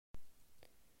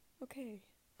Okay,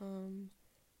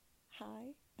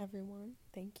 hi everyone.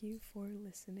 Thank you for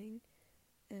listening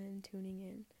and tuning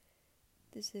in.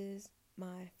 This is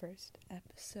my first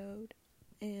episode,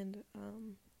 and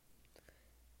I'm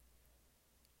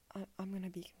gonna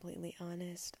be completely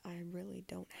honest. I really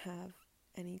don't have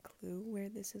any clue where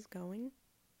this is going.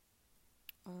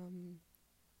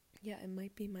 Yeah, it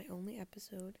might be my only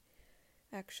episode.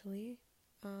 Actually,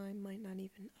 I might not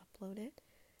even upload it,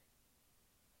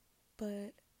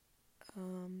 but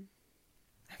um,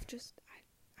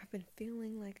 I've been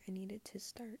feeling like I needed to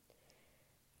start,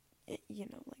 like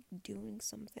doing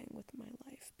something with my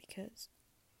life because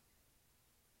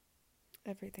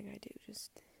everything I do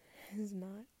just is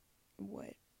not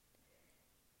what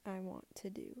I want to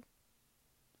do.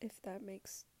 If that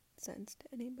makes sense to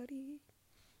anybody.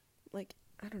 Like,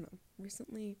 I don't know.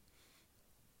 Recently,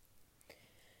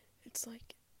 it's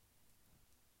like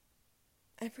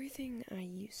everything I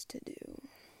used to do,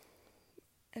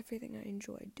 everything I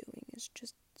enjoyed doing is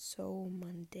just so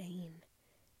mundane.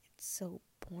 It's so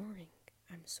boring.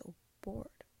 I'm so bored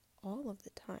all of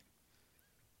the time.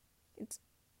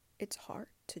 It's hard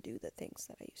to do the things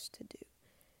that I used to do.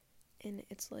 And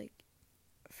it's like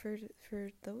for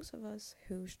those of us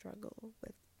who struggle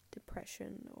with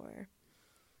depression or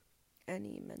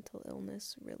any mental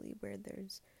illness, really, where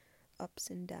there's ups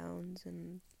and downs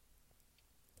and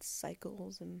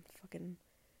cycles and fucking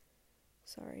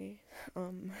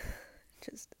um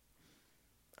just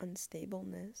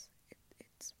unstableness,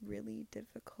 it's really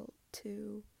difficult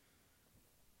to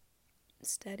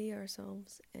steady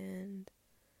ourselves and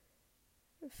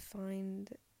find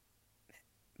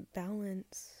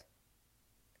balance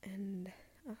and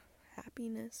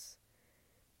happiness.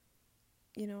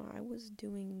 I was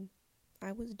doing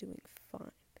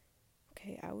fine.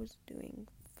 Okay, I was doing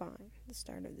fine the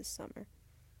start of the summer.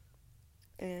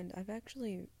 And I've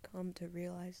actually come to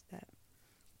realize that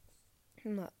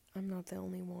I'm not the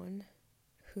only one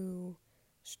who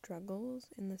struggles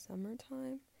in the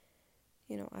summertime.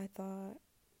 I thought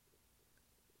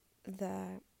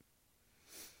that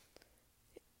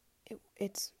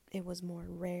it was more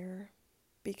rare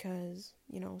because,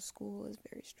 school is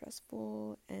very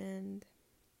stressful and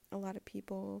a lot of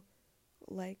people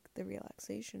like the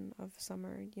relaxation of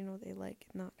summer. They like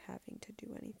not having to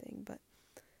do anything, but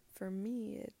for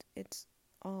me it's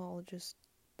all just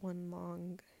one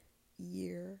long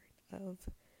year of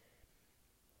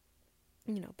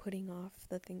putting off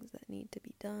the things that need to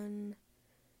be done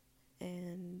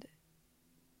and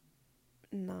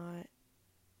not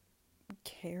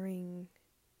caring.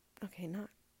 Okay,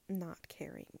 not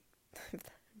caring if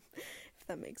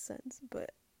that makes sense,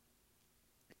 but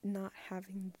not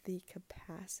having the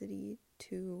capacity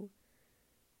to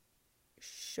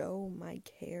show my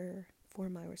care for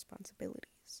my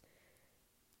responsibilities.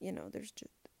 There's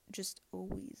just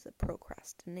always a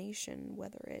procrastination,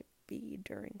 whether it be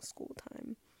during school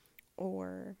time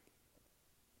or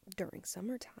during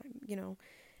summertime,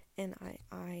 and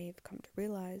I've come to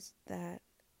realize that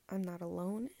I'm not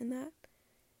alone in that.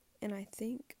 And I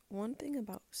think one thing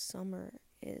about summer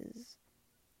is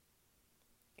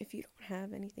if you don't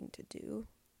have anything to do,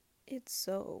 it's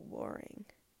so boring.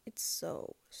 It's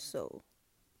so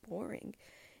boring.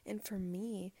 And for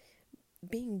me,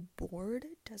 being bored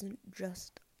doesn't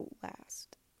just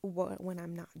last when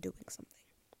I'm not doing something.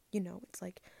 It's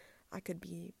like I could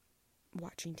be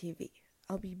watching TV.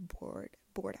 I'll be bored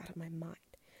out of my mind.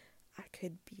 I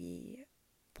could be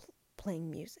playing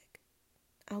music.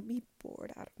 I'll be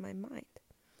bored out of my mind.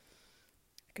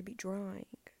 I could be drawing,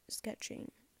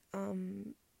 sketching,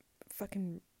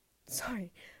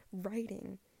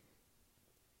 writing,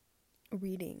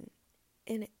 reading.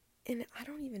 And I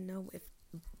don't even know if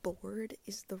bored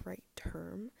is the right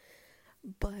term,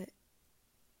 but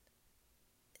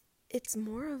it's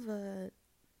more of a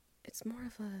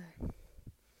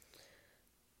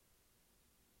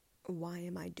why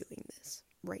am I doing this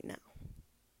right now?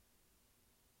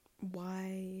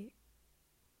 Why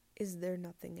is there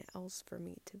nothing else for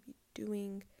me to be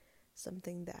doing?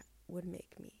 Something that would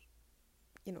make me,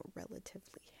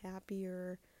 relatively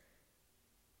happier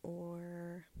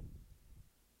or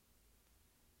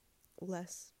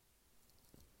less.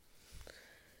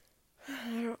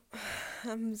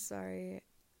 I'm sorry.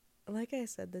 Like I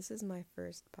said, this is my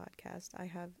first podcast. I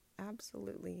have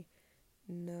absolutely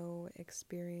no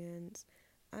experience.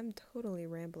 I'm totally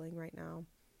rambling right now.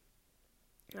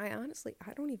 I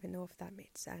don't even know if that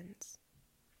made sense.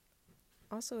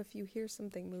 Also, if you hear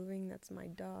something moving, that's my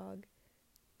dog.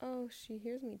 Oh, she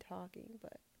hears me talking,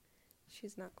 but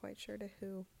she's not quite sure to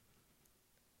who.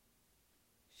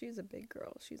 She's a big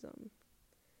girl.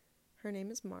 Her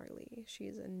name is Marley.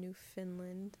 She's a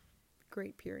Newfoundland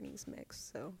Great Pyrenees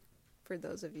mix. So, for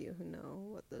those of you who know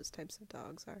what those types of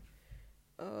dogs are.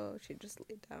 Oh, she just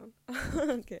laid down.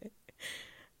 Okay.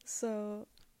 So,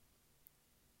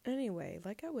 anyway,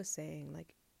 like I was saying,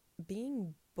 like,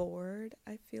 being bored,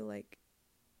 I feel like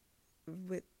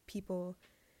with people.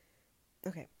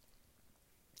 Okay.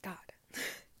 God.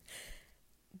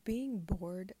 Being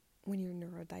bored when you're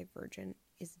neurodivergent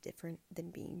is different than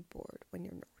being bored when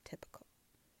you're neurotypical.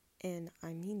 And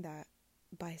I mean that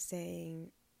by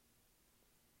saying,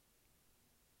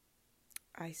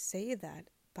 I say that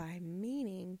by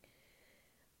meaning,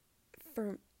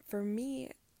 for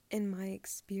me, in my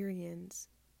experience,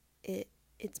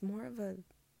 it's more of a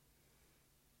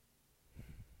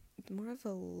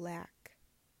lack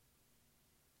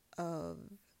of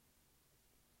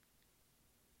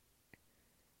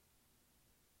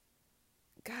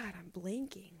God, I'm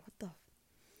blanking. What the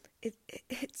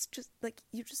it's just like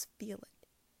you just feel it.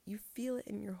 You feel it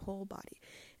in your whole body.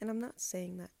 And I'm not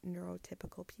saying that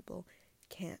neurotypical people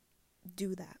can't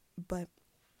do that, but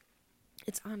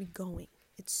it's ongoing.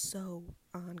 It's so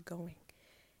ongoing.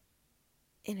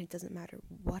 And it doesn't matter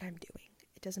what I'm doing.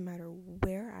 It doesn't matter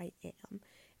where I am.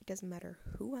 It doesn't matter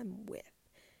who I'm with.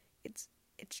 It's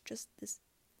just this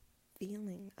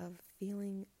feeling of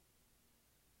feeling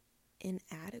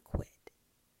inadequate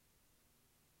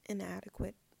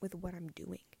with what I'm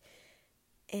doing,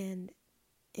 and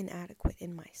inadequate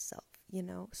in myself, you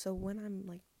know? So when I'm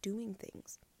like doing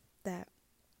things that,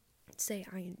 say,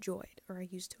 I enjoyed, or I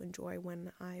used to enjoy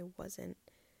when I wasn't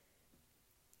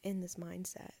in this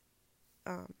mindset,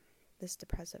 this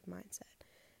depressive mindset,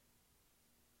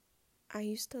 I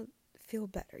used to feel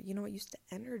better, you know? It used to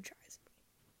energize me.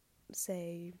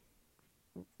 Say,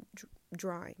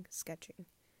 drawing, sketching.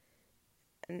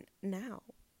 And now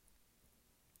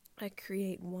I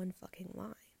create one fucking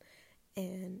line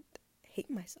and hate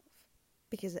myself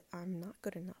because I'm not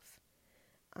good enough.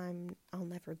 I'll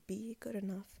never be good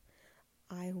enough.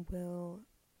 I will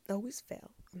always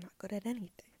fail. I'm not good at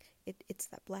anything. It's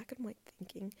that black and white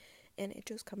thinking, and it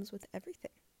just comes with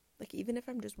everything. Like, even if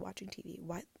I'm just watching TV,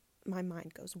 why my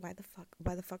mind goes, why the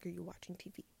fuck are you watching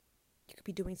TV? You could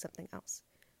be doing something else.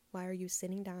 Why are you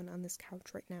sitting down on this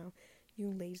couch right now,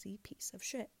 you lazy piece of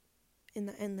shit?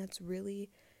 And that's really,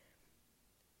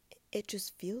 it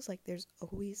just feels like there's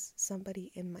always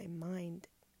somebody in my mind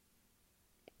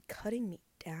cutting me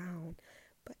down,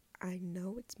 but I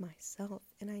know it's myself,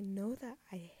 and I know that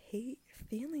I hate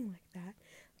feeling like that,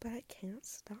 but I can't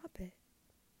stop it.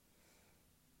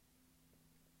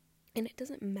 And it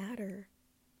doesn't matter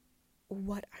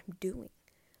what I'm doing.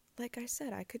 Like I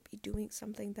said, I could be doing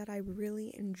something that I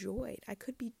really enjoyed. I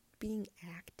could be being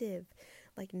active,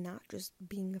 like not just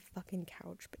being a fucking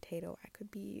couch potato. I could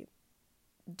be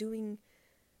doing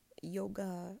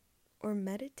yoga or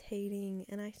meditating,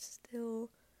 and I still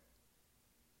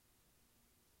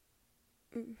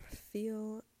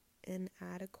feel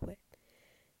inadequate.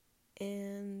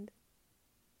 And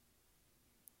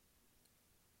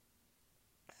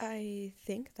I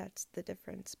think that's the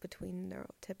difference between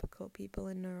neurotypical people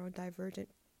and neurodivergent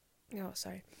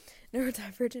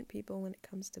people when it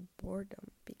comes to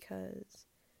boredom, because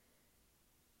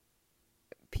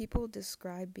people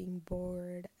describe being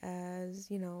bored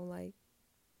as, you know, like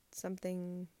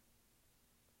something.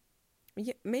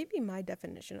 Yeah, maybe my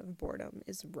definition of boredom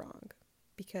is wrong,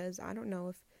 because I don't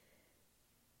know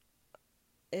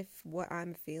if what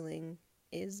I'm feeling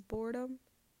is boredom.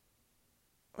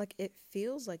 Like, it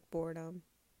feels like boredom,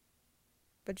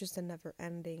 but just a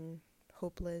never-ending,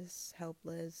 hopeless,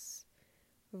 helpless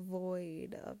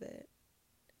void of it.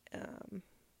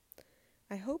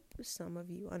 I hope some of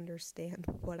you understand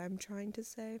what I'm trying to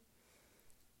say,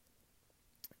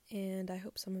 and I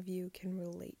hope some of you can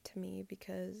relate to me,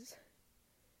 because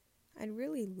I'd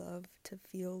really love to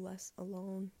feel less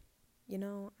alone, you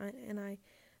know?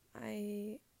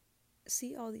 I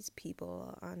see all these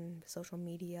people on social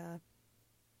media,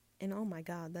 and oh my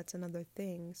god, that's another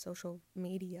thing, social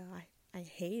media, I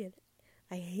hate it.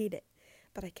 I hate it,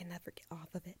 but I can never get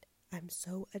off of it. I'm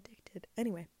so addicted.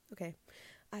 Anyway, okay,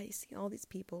 I see all these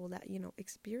people that, you know,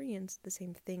 experience the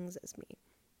same things as me,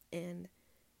 and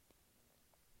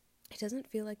it doesn't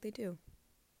feel like they do.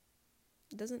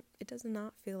 It does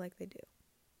not feel like they do.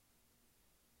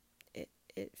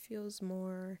 It feels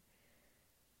more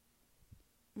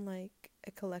like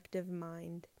a collective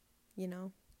mind, you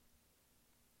know?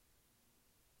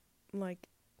 Like,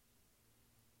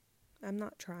 I'm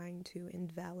not trying to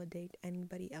invalidate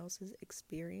anybody else's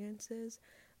experiences,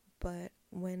 but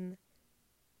when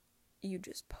you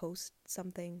just post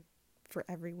something for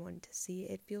everyone to see,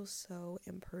 it feels so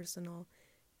impersonal,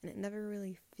 and it never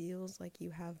really feels like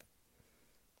you have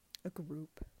a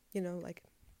group, like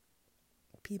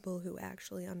people who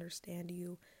actually understand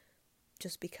you,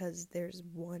 just because there's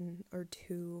one or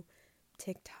two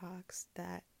TikToks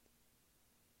that,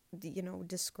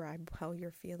 describe how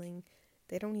you're feeling.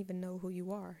 They don't even know who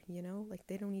you are, like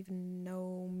they don't even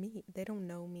know me. They don't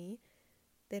know me.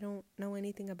 They don't know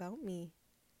anything about me.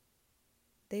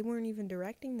 They weren't even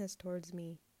directing this towards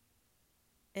me.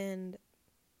 And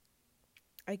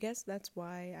I guess that's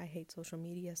why I hate social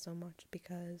media so much,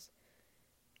 because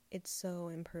it's so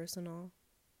impersonal.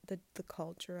 The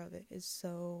culture of it is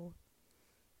so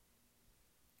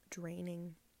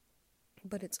draining,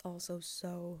 but it's also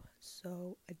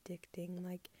so addicting.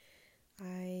 Like,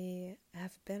 I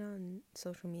have been on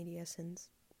social media since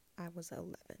I was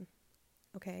 11,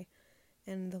 okay?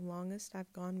 And the longest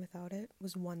I've gone without it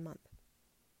was 1 month.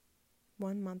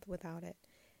 1 month without it.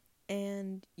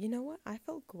 And you know what? I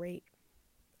felt great.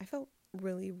 I felt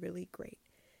really, really great.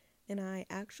 And I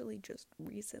actually just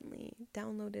recently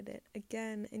downloaded it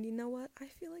again. And you know what? I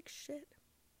feel like shit.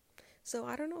 So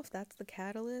I don't know if that's the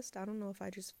catalyst. I don't know if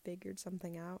I just figured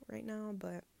something out right now,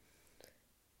 but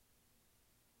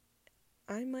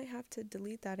I might have to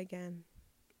delete that again.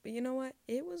 But you know what?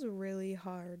 It was really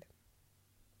hard.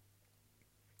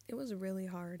 It was really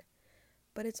hard.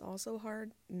 But it's also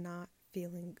hard not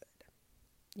feeling good.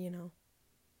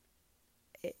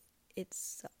 It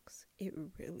sucks. It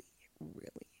really,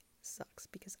 really sucks,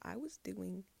 because I was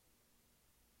doing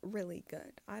really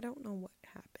good. I don't know what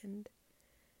happened,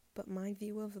 but my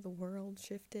view of the world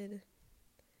shifted,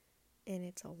 and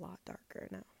it's a lot darker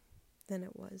now than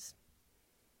it was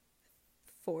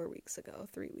 4 weeks ago,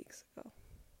 3 weeks ago.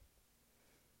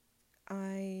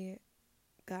 I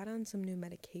got on some new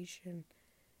medication,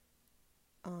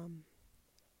 an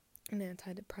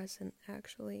antidepressant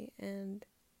actually, and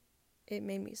it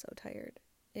made me so tired.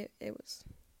 It was,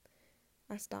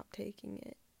 I stopped taking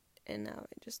it, and now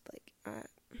it just, like,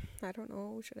 I don't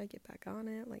know, should I get back on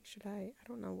it? Like, I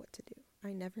don't know what to do.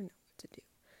 I never know what to do.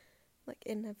 Like,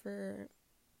 it never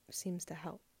seems to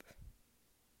help.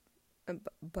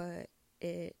 But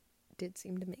it did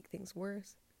seem to make things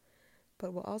worse.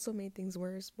 But what also made things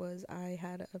worse was I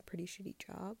had a pretty shitty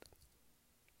job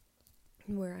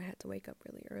where I had to wake up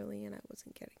really early, and I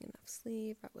wasn't getting enough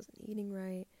sleep. I wasn't eating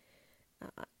right.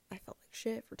 I felt like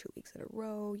shit for 2 weeks in a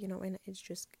row, and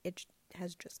it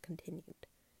has just continued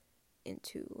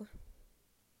into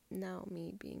now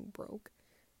me being broke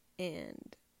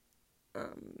and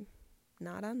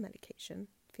not on medication,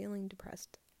 feeling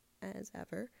depressed as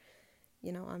ever.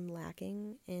 I'm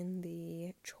lacking in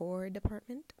the chore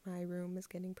department. My room is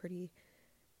getting pretty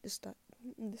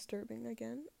disturbing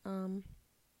again.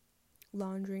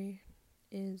 Laundry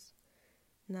is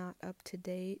not up to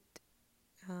date.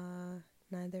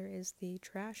 Neither is the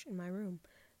trash in my room.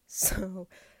 So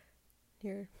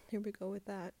here we go with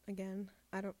that again.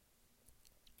 I don't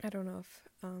know if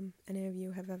any of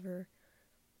you have ever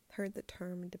heard the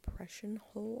term depression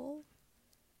hole,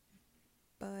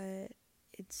 but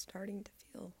it's starting to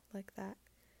feel like that.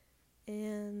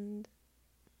 And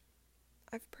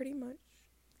I've pretty much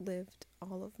lived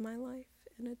all of my life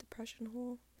in a depression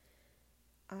hole.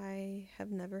 I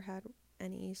have never had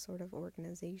any sort of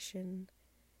organization,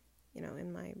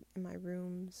 in my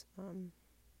rooms,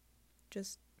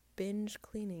 just binge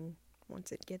cleaning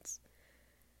once it gets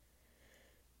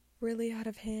really out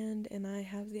of hand and I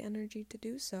have the energy to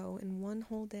do so. In one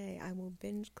whole day, I will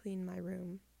binge clean my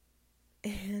room,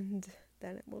 and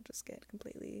then it will just get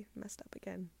completely messed up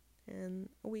again in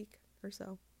a week or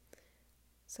so.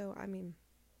 So, I mean,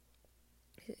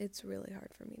 it's really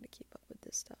hard for me to keep up with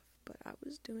this stuff, but I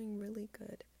was doing really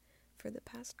good for the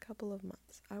past couple of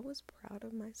months. I was proud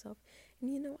of myself,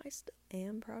 and I still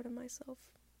am proud of myself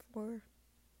for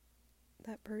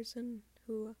that person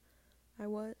who I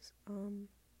was.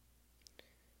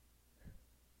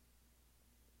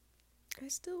 I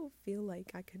still feel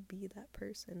like I could be that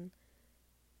person,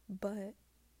 but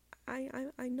I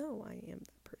know I am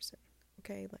that person,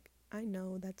 okay? Like, I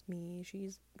know that's me, she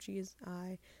is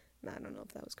I don't know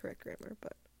if that was correct grammar,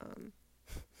 but,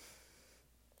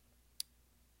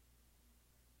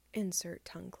 insert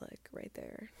tongue click right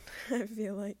there. I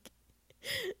feel like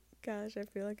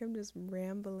I'm just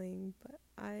rambling, but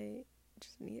I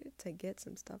just needed to get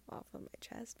some stuff off of my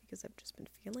chest, because I've just been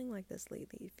feeling like this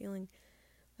lately, feeling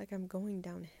like I'm going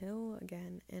downhill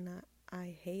again, and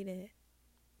I hate it.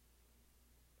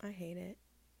 I hate it.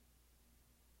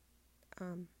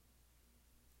 I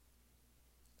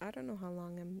don't know how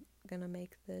long I'm gonna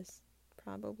make this,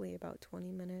 probably about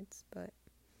 20 minutes, but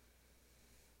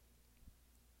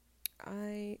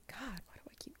God, why do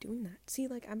I keep doing that? See,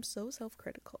 like, I'm so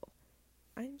self-critical.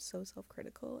 I'm so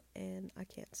self-critical and I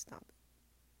can't stop it.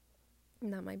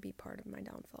 And that might be part of my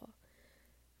downfall.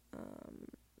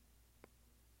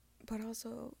 But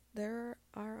also, there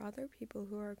are other people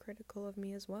who are critical of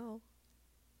me as well.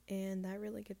 And that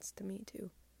really gets to me too.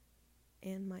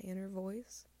 And my inner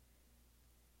voice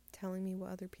telling me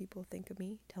what other people think of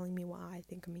me, telling me what I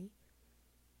think of me,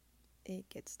 it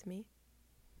gets to me.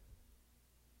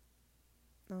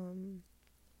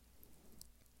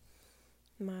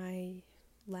 My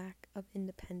lack of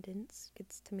independence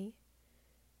gets to me.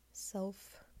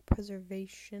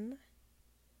 Self-preservation,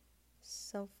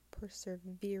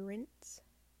 self-perseverance.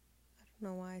 I don't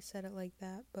know why I said it like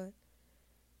that, but,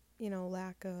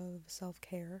 lack of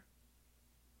self-care.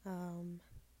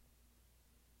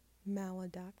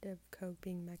 Maladaptive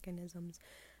coping mechanisms.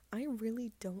 I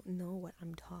really don't know what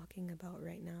I'm talking about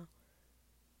right now.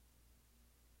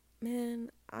 Man,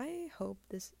 I hope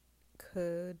this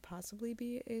could possibly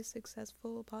be a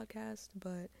successful podcast,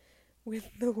 but with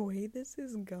the way this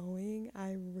is going,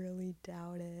 I really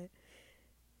doubt it.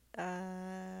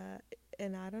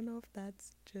 And I don't know if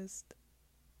that's just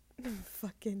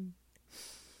fucking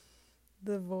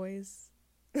the voice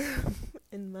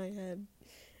in my head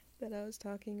that I was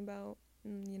talking about,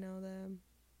 the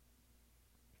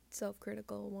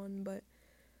self-critical one, but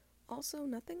also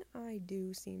nothing I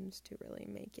do seems to really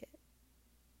make it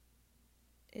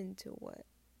into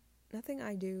nothing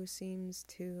I do seems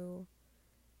to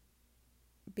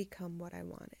become what I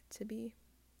want it to be.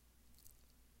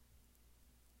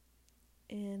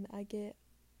 And I get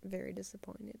very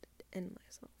disappointed in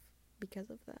myself because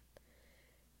of that.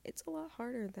 It's a lot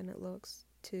harder than it looks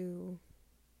to,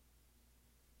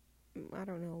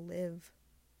 live.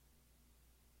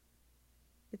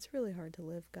 It's really hard to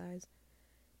live, guys.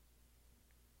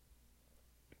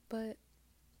 But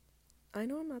I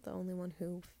know I'm not the only one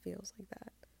who feels like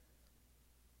that.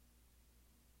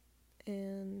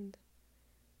 And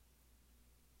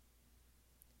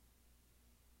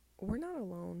we're not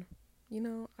alone.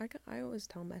 I always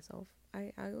tell myself,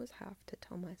 I always have to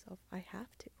tell myself I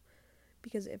have to.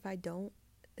 Because if I don't,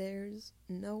 there's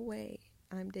no way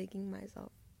I'm digging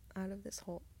myself out of this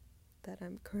hole that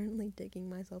I'm currently digging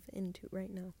myself into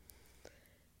right now.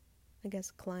 I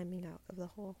guess climbing out of the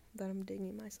hole that I'm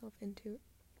digging myself into.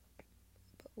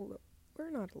 But we're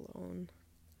not alone.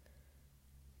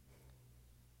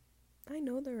 I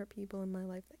know there are people in my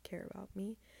life that care about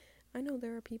me. I know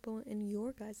there are people in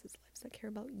your guys' lives that care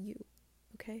about you,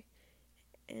 okay?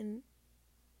 And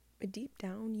deep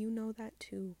down, you know that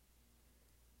too.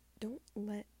 Don't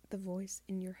let the voice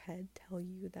in your head tell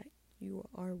you that you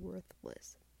are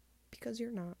worthless, because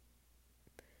you're not.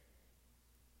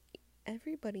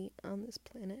 Everybody on this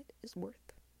planet is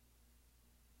worth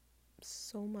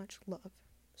so much love,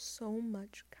 so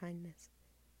much kindness.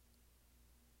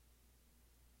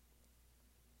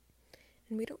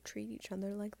 And we don't treat each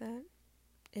other like that,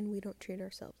 and we don't treat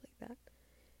ourselves like that.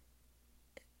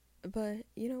 But,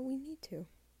 we need to.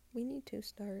 We need to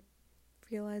start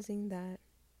realizing that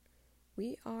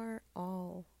we are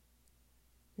all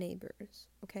neighbors,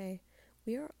 okay?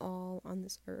 We are all on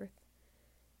this earth.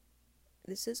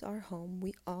 This is our home.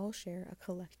 We all share a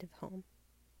collective home.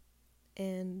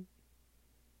 And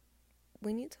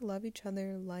we need to love each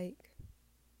other like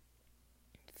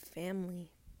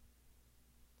family.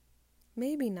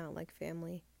 Maybe not like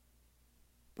family.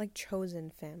 Like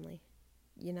chosen family.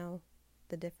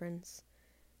 The difference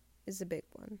is a big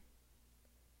one.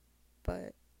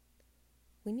 But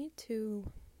we need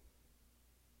to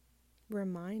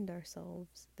remind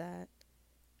ourselves that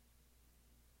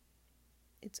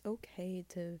it's okay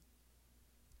to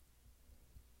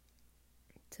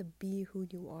be who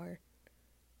you are.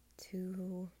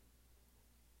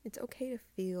 It's okay to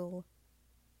feel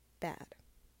bad,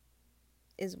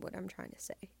 is what I'm trying to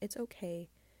say. It's okay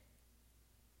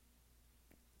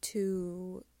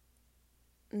to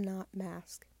not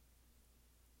mask.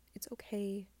 It's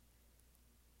okay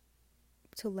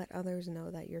to let others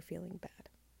know that you're feeling bad.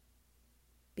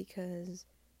 Because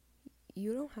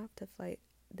you don't have to fight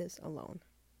this alone.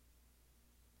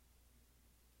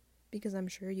 Because I'm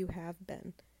sure you have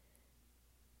been.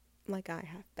 Like I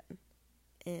have been.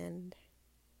 And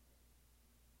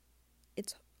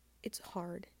it's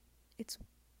hard. It's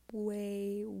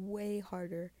way, way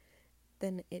harder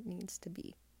than it needs to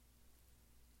be.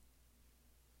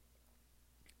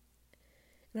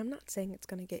 And I'm not saying it's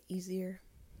gonna get easier,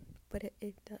 but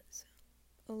it does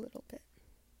a little bit.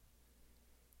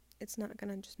 It's not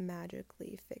gonna just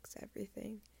magically fix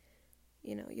everything.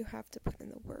 You have to put in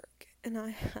the work, and I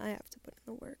have to put in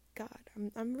the work. God,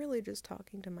 I'm really just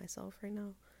talking to myself right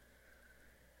now.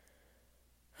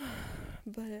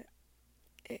 But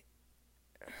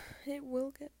it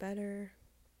will get better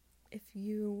if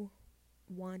you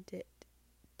want it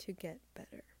to get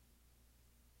better.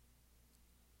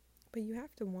 But you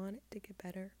have to want it to get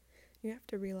better. You have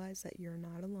to realize that you're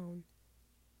not alone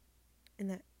and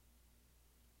that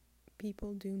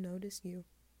people do notice you.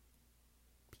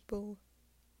 People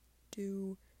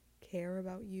do care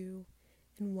about you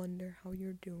and wonder how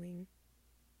you're doing.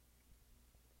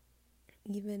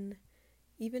 Even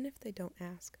if they don't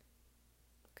ask.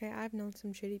 Okay, I've known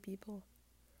some shitty people.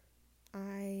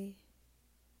 I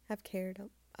have cared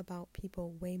about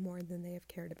people way more than they have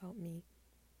cared about me.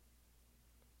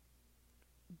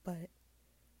 But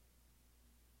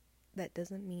that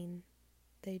doesn't mean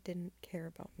they didn't care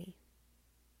about me.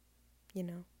 You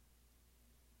know?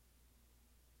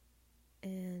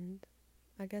 And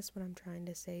I guess what I'm trying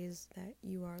to say is that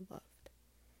you are loved.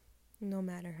 No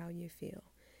matter how you feel.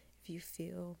 If you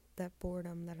feel that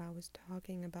boredom that I was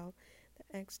talking about,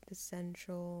 the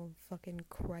existential fucking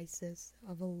crisis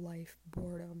of a life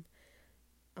boredom,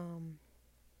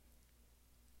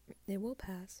 it will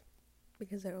pass,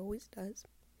 because it always does.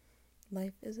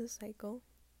 Life is a cycle.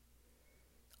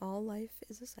 All life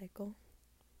is a cycle.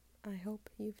 I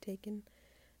hope you've taken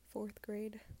 4th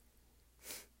grade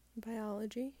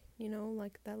biology,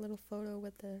 like that little photo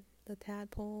with the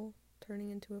tadpole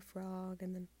turning into a frog,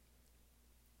 and then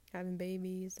having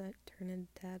babies that turn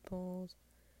into tadpoles,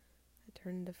 that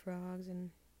turn into frogs, and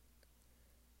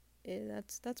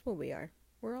that's what we are.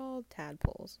 We're all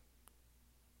tadpoles.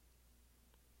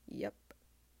 Yep,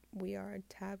 we are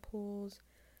tadpoles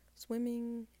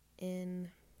swimming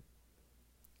in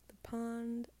the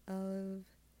pond of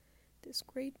this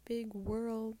great big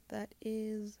world that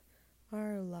is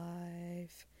our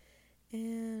life,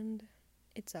 and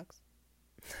it sucks.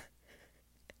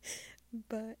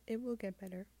 But it will get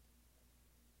better.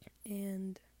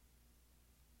 And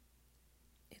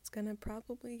it's gonna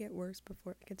probably get worse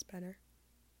before it gets better.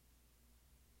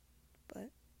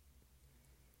 But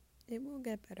it will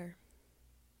get better.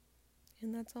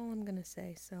 And that's all I'm gonna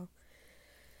say. So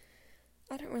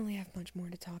I don't really have much more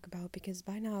to talk about, because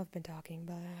by now I've been talking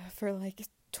for like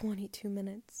 22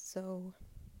 minutes. So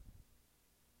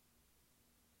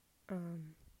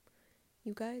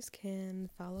you guys can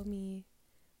follow me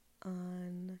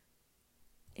on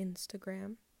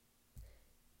Instagram.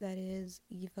 That is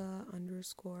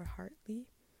Eva_Hartley.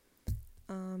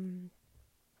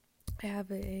 I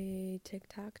have a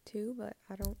TikTok too, but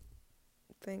I don't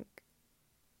think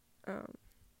I'm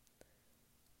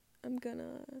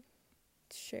gonna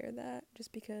share that,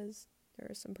 just because there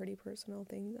are some pretty personal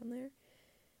things on there.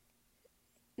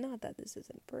 Not that this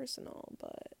isn't personal,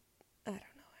 but I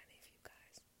don't know any of you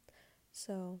guys.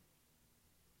 So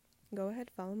go ahead,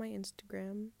 follow my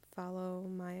Instagram, follow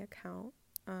my account.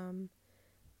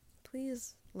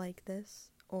 Please like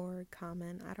this or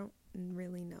comment. I don't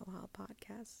really know how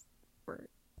podcasts work.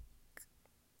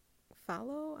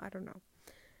 Follow? I don't know.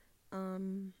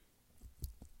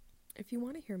 If you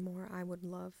want to hear more, I would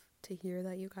love to hear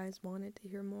that you guys wanted to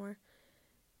hear more.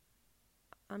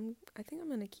 I think I'm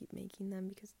going to keep making them,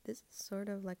 because this is sort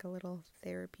of like a little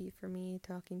therapy for me,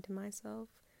 talking to myself.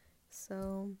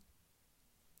 So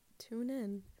tune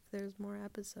in if there's more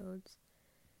episodes.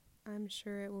 I'm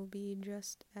sure it will be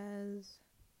just as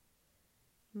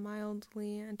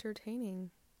mildly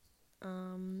entertaining.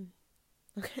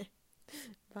 Okay.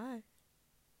 Bye.